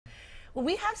Well,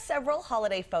 we have several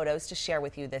holiday photos to share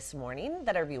with you this morning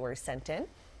that our viewers sent in.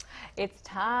 It's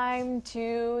time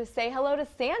to say hello to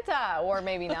Santa, or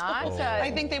maybe not.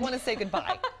 I think they want to say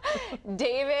goodbye.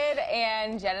 David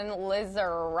and Jen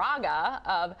Lizarraga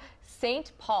of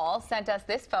St. Paul sent us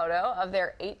this photo of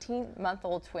their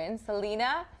 18-month-old twins,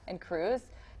 Selena and Cruz.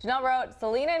 Janelle wrote,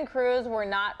 Selena and Cruz were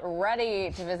not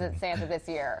ready to visit Santa this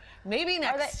year. Maybe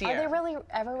next year. Are they really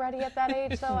ever ready at that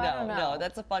age, though? I don't know. No,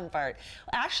 that's the fun part.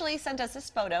 Ashley sent us this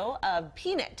photo of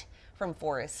Peanut from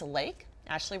Forest Lake.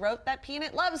 Ashley wrote that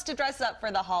Peanut loves to dress up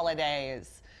for the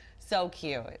holidays. So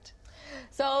cute.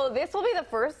 So this will be the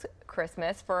first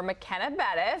Christmas for McKenna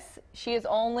Bettis. She is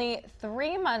only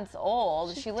 3 months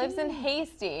old. She lives in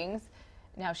Hastings.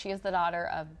 Now, she is the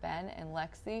daughter of Ben and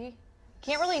Lexi.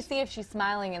 Can't really see if she's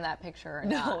smiling in that picture or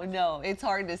not. No, it's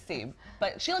hard to see,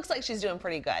 but she looks like she's doing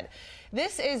pretty good.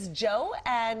 This is Joe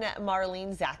and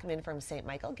Marlene Zachman from St.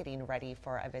 Michael getting ready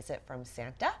for a visit from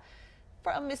Santa,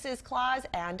 from Mrs. Claus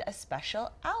and a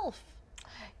special elf.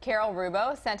 Carol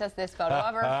Rubo sent us this photo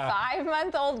of her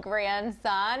 5-month-old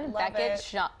grandson, Beckett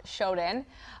Shoden.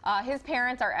 His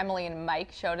parents are Emily and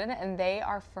Mike Shoden, and they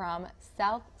are from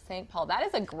South St. Paul. That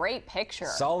is a great picture.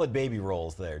 Solid baby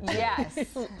rolls there, too. Yes.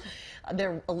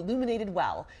 They're illuminated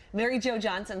well. Mary Jo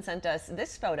Johnson sent us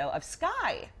this photo of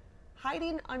Sky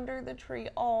hiding under the tree.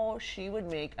 Oh, she would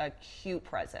make a cute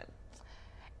present.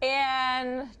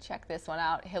 And check this one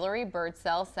out. Hillary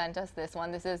Birdsell sent us this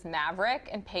one. This is Maverick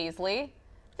and Paisley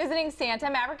visiting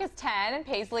Santa. Maverick is 10 and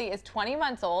Paisley is 20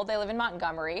 months old. They live in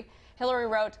Montgomery. Hillary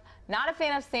wrote, not a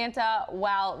fan of Santa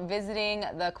while visiting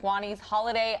the Kiwanis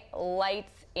holiday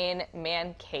lights in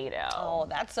Mankato. Oh,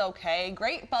 that's okay.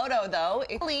 Great photo, though.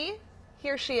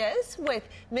 Here she is with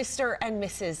Mr. and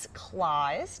Mrs.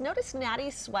 Claus. Notice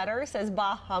Natty's sweater says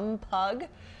Bah Humpug.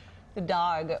 The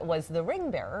dog was the ring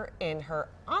bearer in her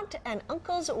aunt and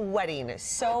uncle's wedding.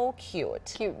 So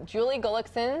cute. Cute. Julie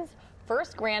Gullickson's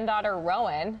first granddaughter,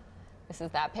 Rowan. This is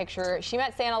that picture. She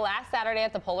met Santa last Saturday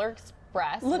at the Polar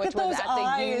Express, which was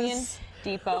at the Union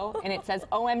Depot, and it says,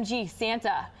 OMG,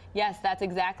 Santa. Yes, that's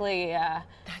exactly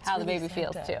how the baby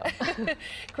feels, too.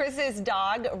 Chris's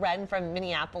dog, Ren from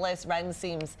Minneapolis. Ren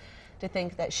seems to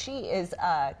think that she is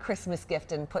a Christmas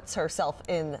gift and puts herself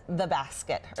in the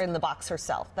basket, or in the box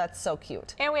herself. That's so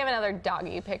cute. And we have another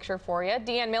doggy picture for you.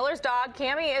 Deanne Miller's dog,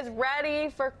 Cammie, is ready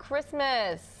for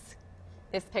Christmas.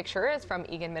 This picture is from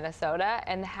Eagan, Minnesota,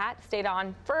 and the hat stayed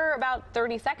on for about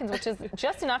 30 seconds, which is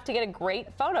just enough to get a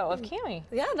great photo of Cammie.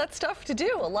 Yeah, that's tough to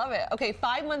do. I love it. Okay,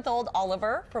 5-month-old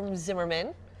Oliver from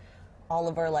Zimmerman.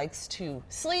 Oliver likes to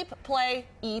sleep, play,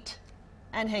 eat,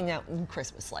 and hang out in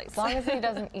Christmas lights. As long as he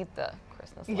doesn't eat the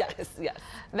Christmas lights. Yes.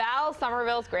 Val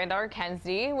Somerville's granddaughter,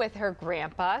 Kenzie, with her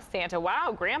grandpa, Santa.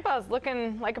 Wow, grandpa's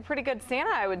looking like a pretty good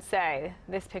Santa, I would say.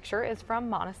 This picture is from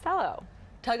Monticello.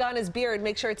 Tug on his beard,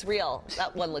 make sure it's real.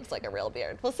 That one looks like a real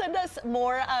beard. Well, send us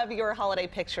more of your holiday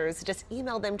pictures. Just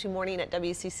email them to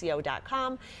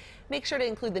morning@WCCO.com. Make sure to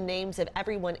include the names of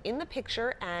everyone in the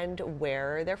picture and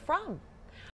where they're from.